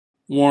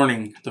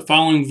Warning, the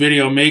following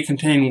video may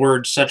contain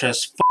words such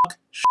as fuck,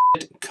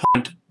 shit,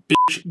 cunt,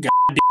 bitch,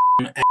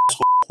 goddamn,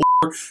 asshole,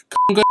 whore,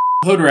 conga,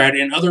 hood rat,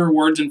 and other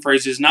words and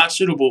phrases not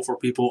suitable for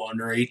people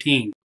under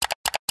 18.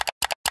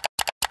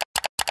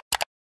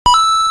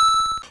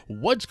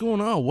 What's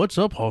going on? What's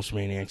up,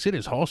 Hossymaniacs? It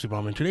is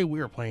Hossybomb, and today we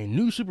are playing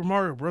New Super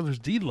Mario Bros.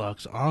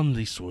 Deluxe on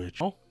the Switch.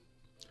 What?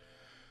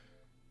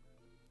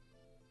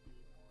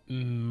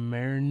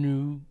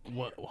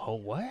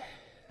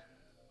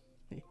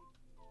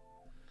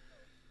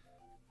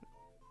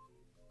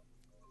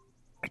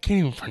 I can't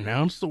even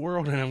pronounce the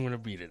word, and I'm gonna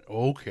beat it.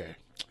 Okay.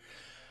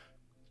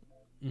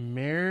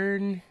 Marengu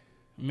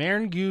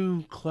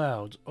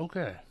Clouds.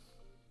 Okay.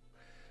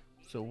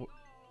 So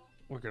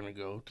we're gonna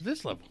go to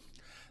this level.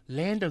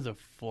 Land of the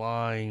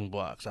Flying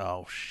Blocks.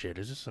 Oh shit,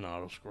 is this an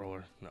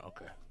auto-scroller? No,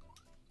 okay.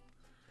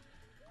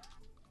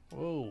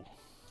 Whoa.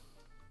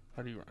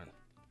 How do you run?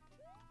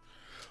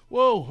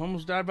 Whoa,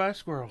 almost died by a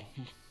squirrel.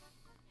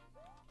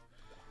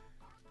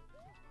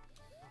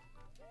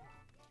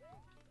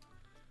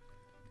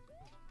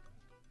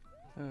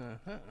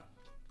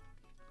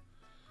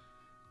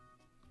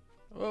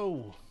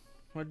 Whoa.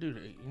 My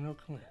dude, come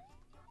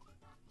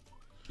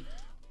here.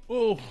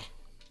 Whoa.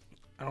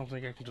 I don't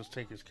think I can just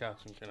take his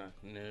costume, can I?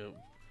 No.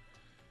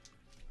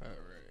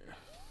 Alright.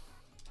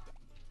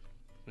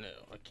 No,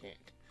 I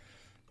can't.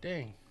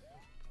 Dang.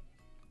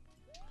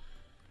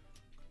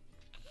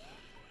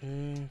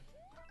 Okay.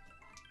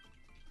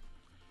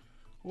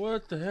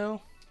 What the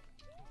hell?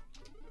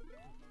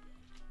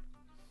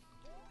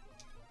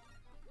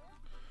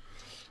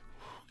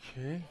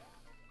 Okay.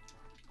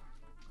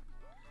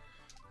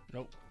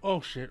 Nope.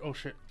 Oh shit, oh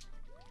shit.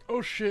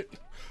 Oh shit.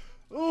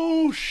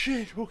 Oh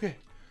shit, okay.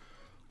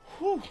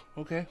 Whew.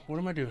 Okay, what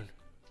am I doing?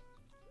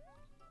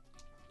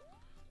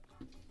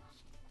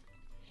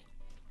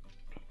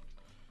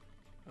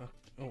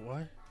 Oh,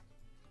 what?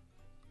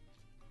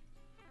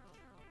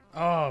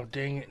 Oh,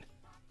 dang it.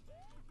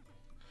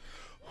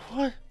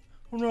 What?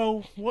 Oh,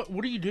 no.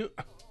 What do you do?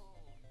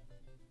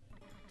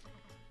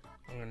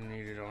 I'm gonna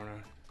need it on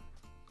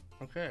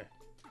a... Okay.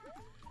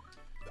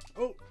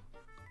 Oh.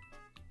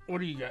 What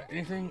do you got?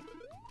 Anything?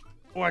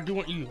 Oh, I do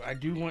want you. I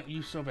do want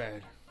you so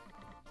bad.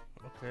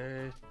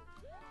 Okay.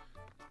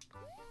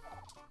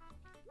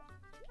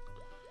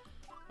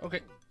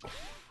 Okay.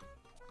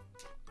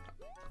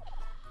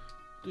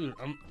 Dude,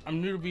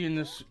 I'm new to being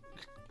this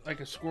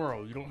like a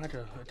squirrel. You don't have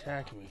to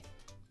attack me.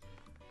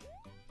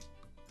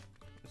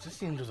 Is this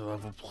the end of the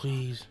level,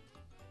 please?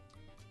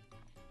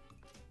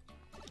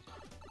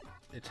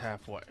 It's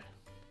halfway.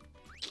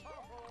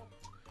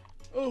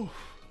 Oh.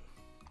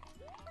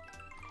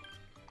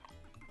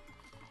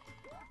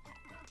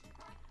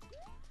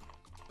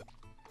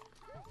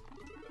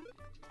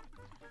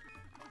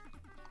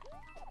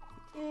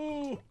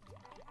 Oh.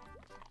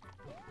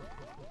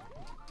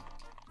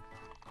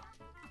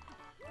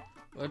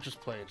 Let's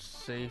just play it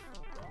safe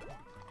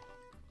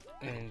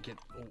and get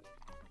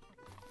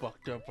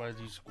fucked up by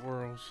these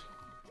squirrels.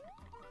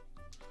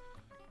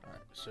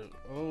 Alright, so,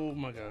 oh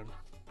my god.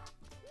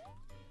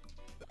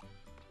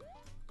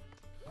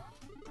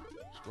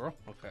 Squirrel?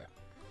 Okay.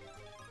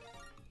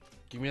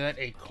 Give me that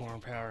acorn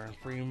power and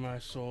free my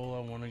soul.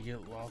 I want to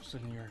get lost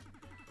in your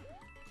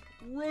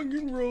rock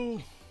and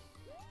roll.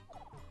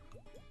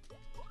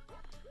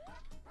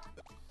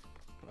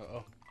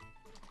 Uh-oh.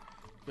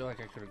 I feel like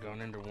I could have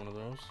gone into one of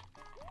those.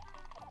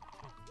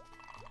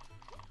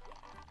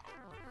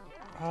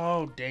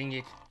 Oh, dang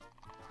it.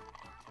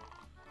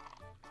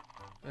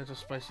 That's a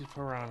spicy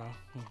piranha.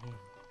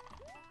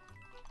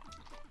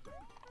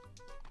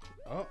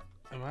 Oh,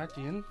 am I at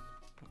the end?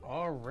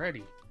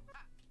 Already.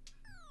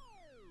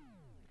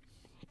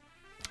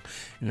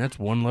 And that's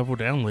one level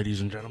down,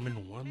 ladies and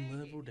gentlemen. One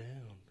level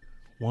down.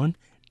 One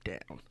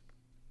down.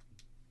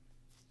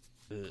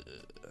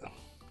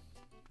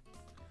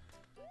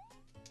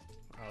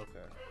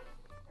 Okay.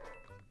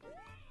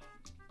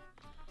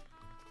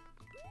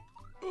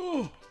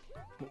 Oh!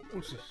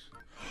 What's this?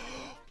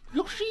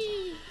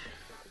 Yoshi!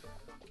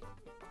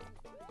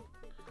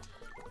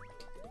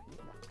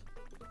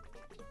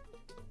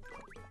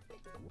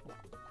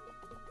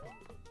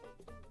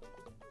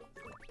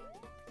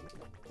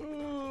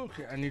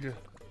 Okay, I need to...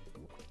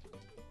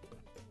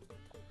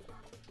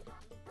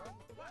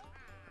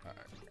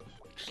 Alright.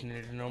 Just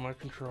need to know my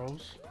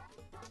controls.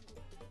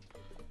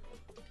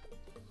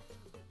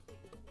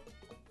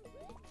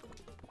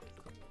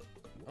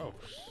 Oh,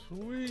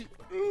 sweet.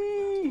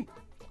 Ooh!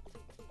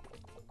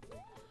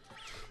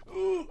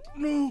 Oh,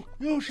 no,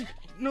 Yoshi,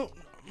 no,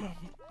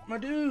 my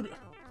dude.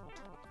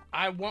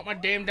 I want my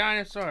damn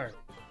dinosaur.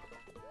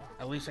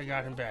 At least I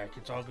got him back.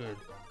 It's all good.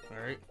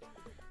 Alright?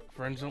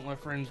 Friends don't let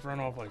friends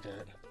run off like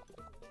that.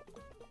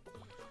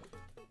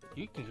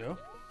 You can go.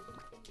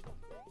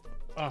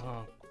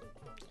 Uh-huh.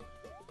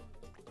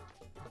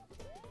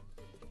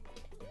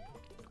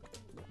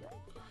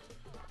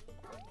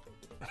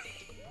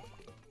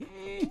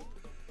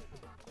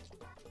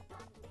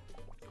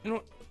 You know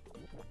what?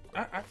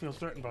 I feel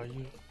threatened by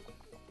you.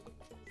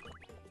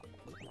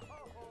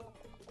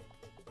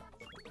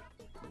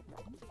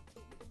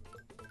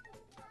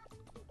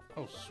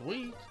 Oh,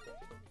 sweet.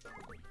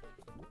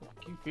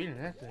 Keep feeding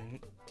that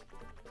thing.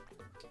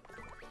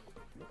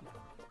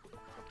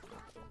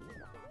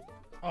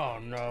 Oh,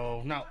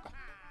 no. No.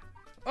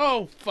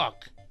 Oh,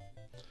 fuck.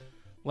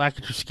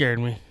 Lakitu scared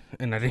me,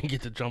 and I didn't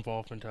get to jump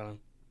off in time.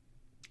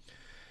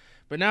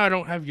 But now I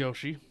don't have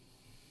Yoshi.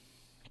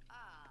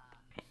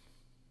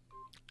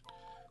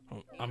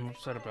 I'm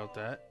upset about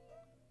that.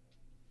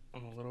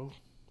 I'm a little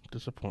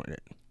disappointed.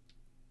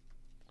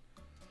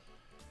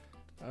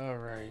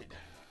 Alright.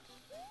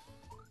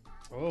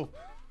 Oh.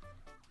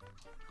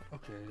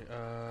 Okay,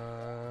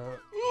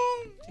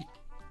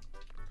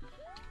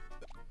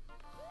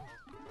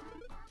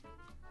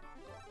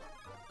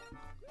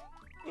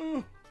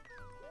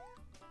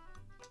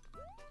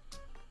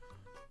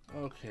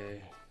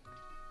 Okay.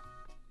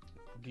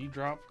 D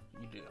drop?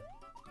 You do.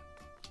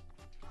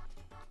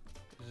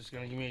 Is this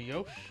gonna give me a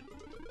Yosh?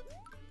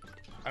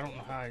 I don't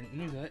know how I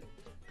knew that.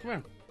 Come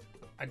on.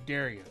 I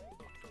dare you.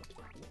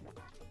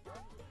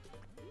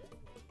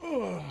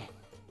 Ugh.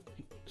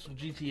 Some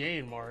GTA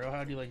in Mario.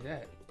 How do you like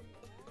that?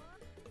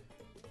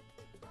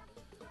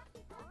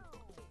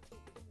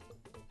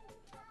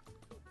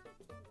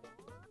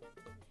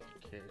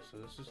 Okay, so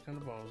this is kind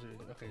of ballsy.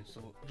 Okay,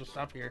 so just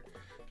stop here.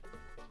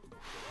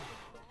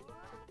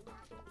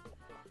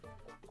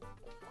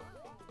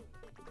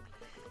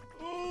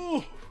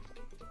 Oh!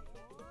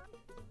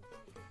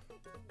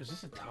 Is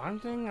this a time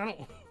thing? I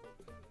don't...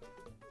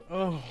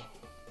 Oh,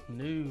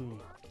 no.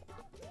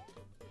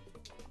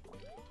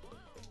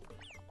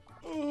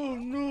 Oh,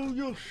 no,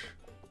 Yosh.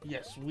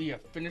 Yes, we are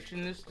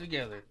finishing this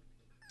together.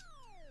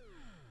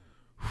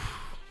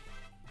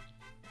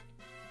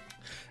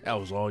 That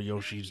was all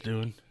Yoshi's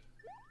doing.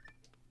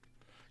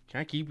 Can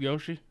I keep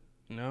Yoshi?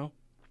 No?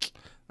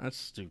 That's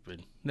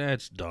stupid.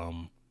 That's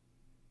dumb.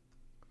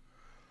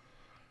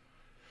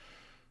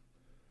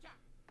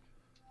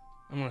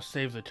 I'm gonna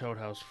save the Toad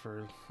House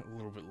for a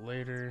little bit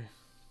later.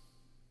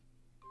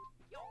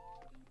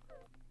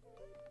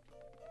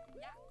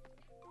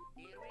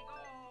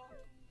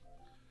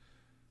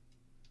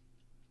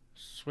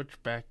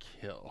 Switchback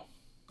Hill.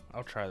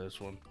 I'll try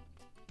this one.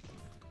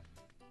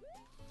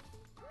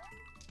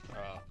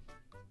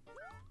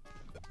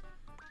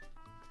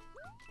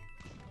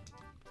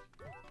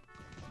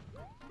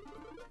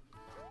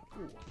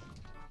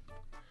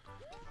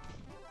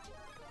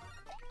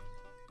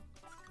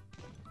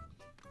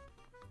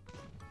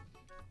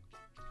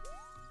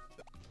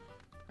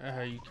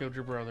 You killed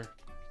your brother.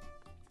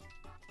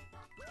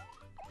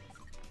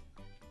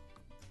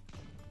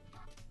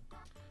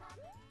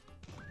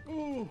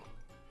 Oh.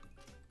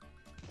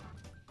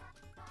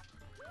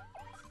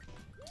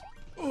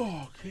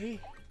 Oh, okay.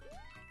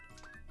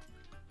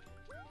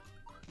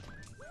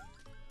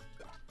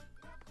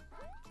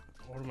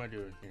 What am I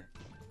doing here?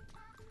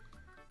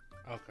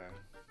 Okay.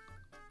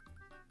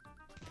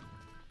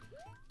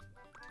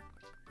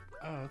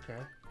 Oh,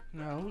 okay.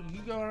 No,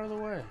 you go out of the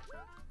way.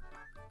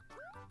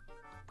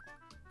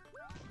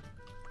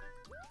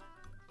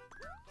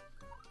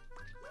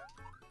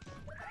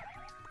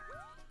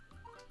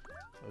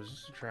 Oh, is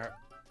this a trap?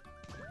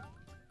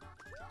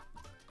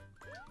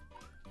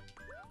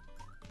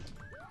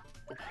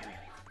 Okay.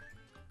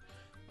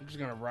 I'm just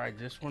gonna ride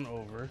this one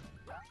over.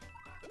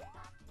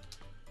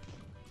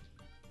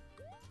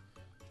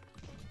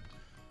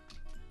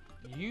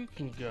 You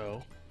can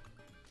go.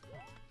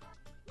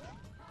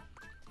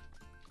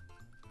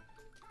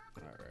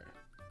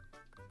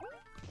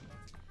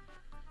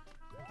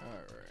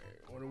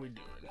 Alright, what are we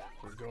doing?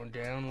 We're going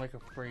down like a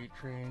freight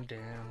train,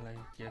 down like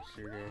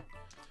yesterday.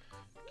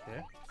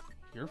 Okay,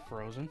 you're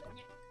frozen.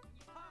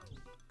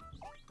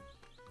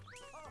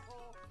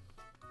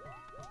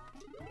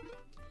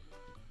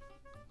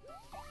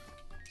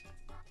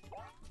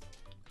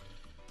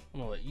 I'm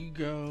gonna let you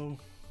go.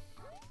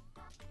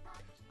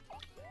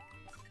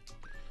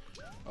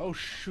 Oh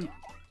shoot.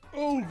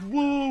 Oh,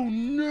 whoa,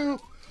 no.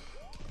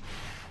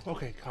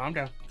 Okay, calm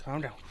down,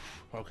 calm down.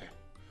 Okay.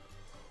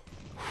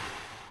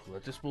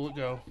 Let this bullet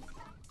go.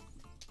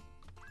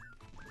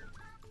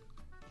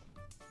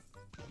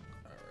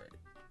 Alright.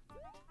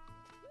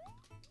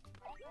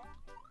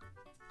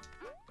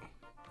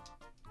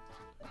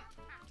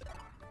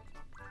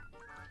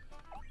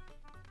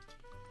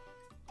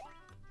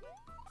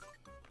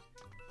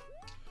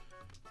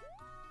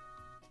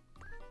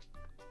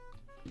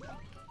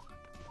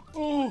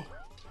 Oh!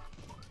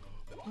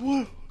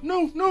 What?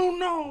 No, no,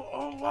 no!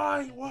 Oh,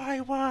 why?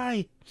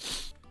 Why?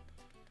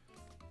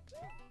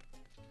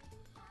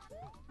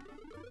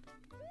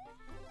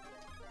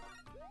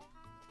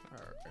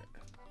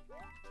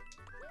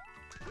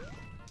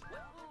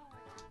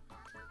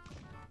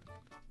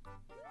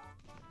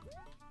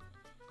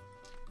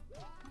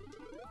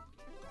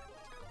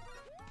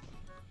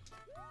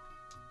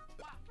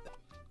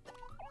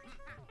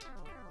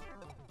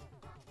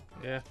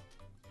 Yeah.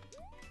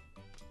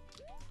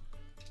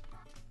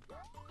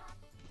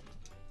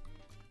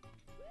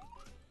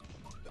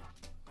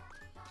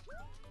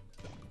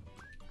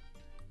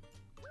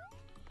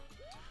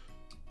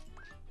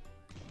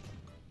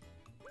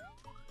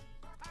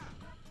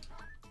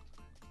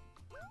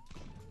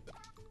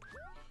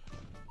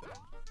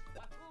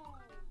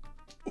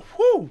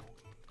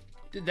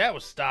 Did that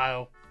with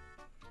style.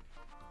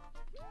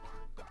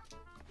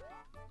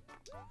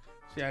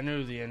 See, I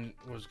knew the end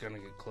was gonna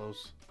get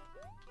close.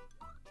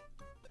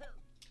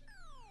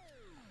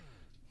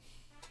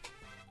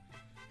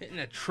 Hitting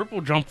a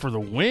triple jump for the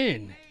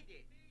win.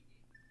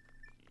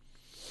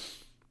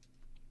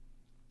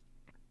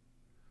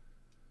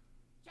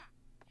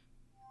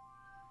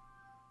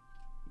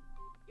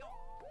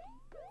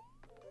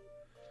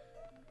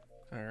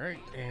 Alright,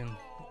 and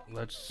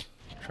let's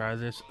try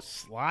this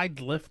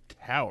slide lift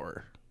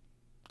tower.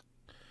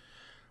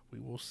 We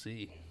will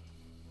see.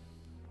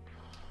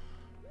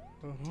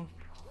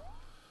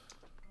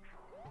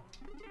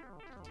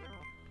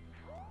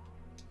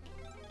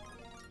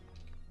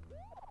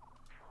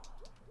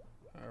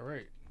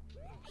 Alright,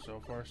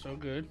 so far so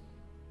good.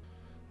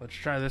 Let's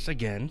try this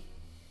again.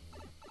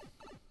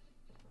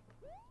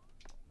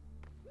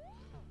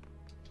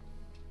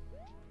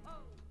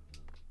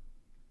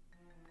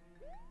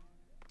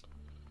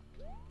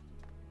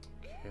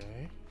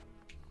 Okay.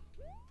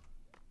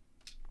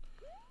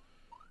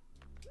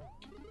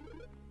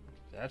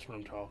 That's what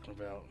I'm talking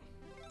about.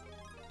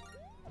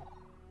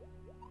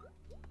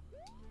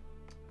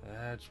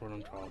 That's what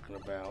I'm talking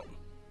about.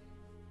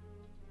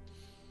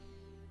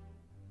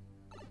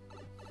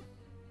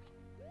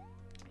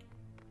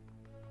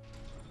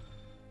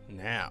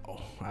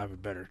 Now, I have a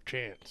better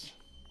chance.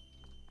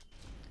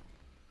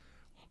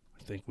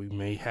 I think we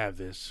may have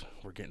this.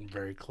 We're getting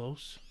very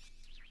close.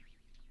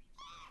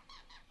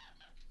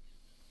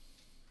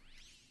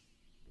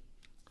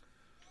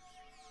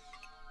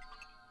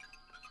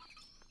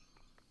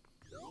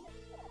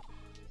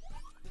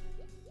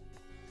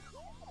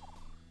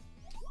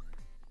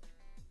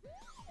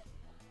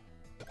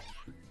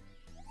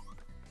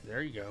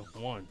 There you go.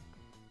 One.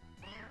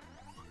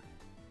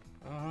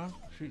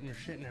 Shooting your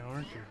shit now,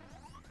 aren't you?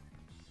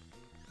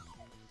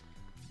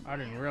 I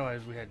didn't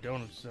realize we had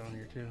donuts down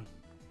here too.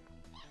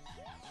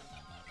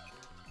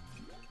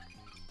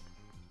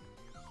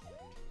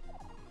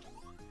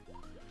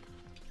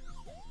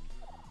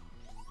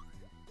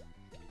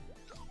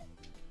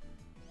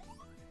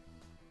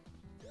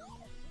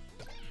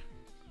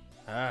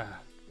 Ah.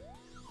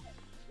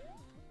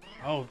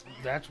 Oh,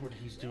 that's what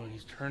he's doing.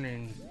 He's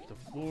turning the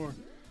floor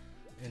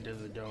into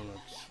the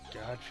donuts.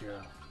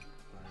 Gotcha.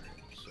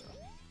 Alright, so.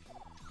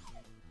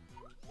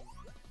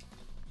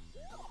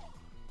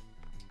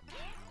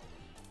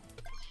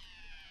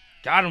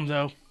 Got him,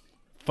 though.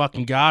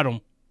 Fucking got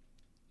him.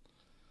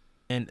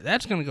 And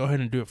that's going to go ahead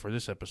and do it for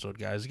this episode,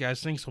 guys.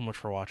 Guys, thanks so much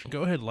for watching.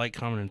 Go ahead, like,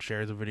 comment, and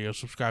share the video.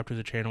 Subscribe to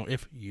the channel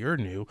if you're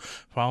new.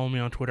 Follow me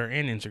on Twitter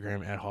and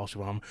Instagram at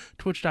Hossybomb,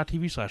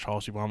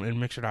 twitch.tv/Hossybomb, and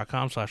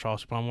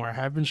mixer.com/Hossybomb, where I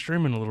have been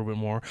streaming a little bit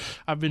more.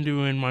 I've been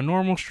doing my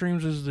normal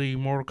streams as the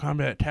Mortal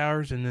Kombat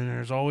Towers, and then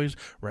there's always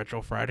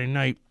Retro Friday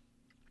Night.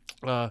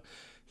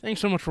 Thanks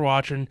so much for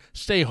watching.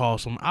 Stay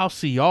wholesome. I'll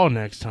see y'all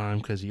next time,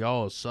 because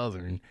y'all is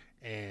Southern,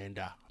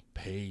 and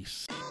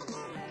peace.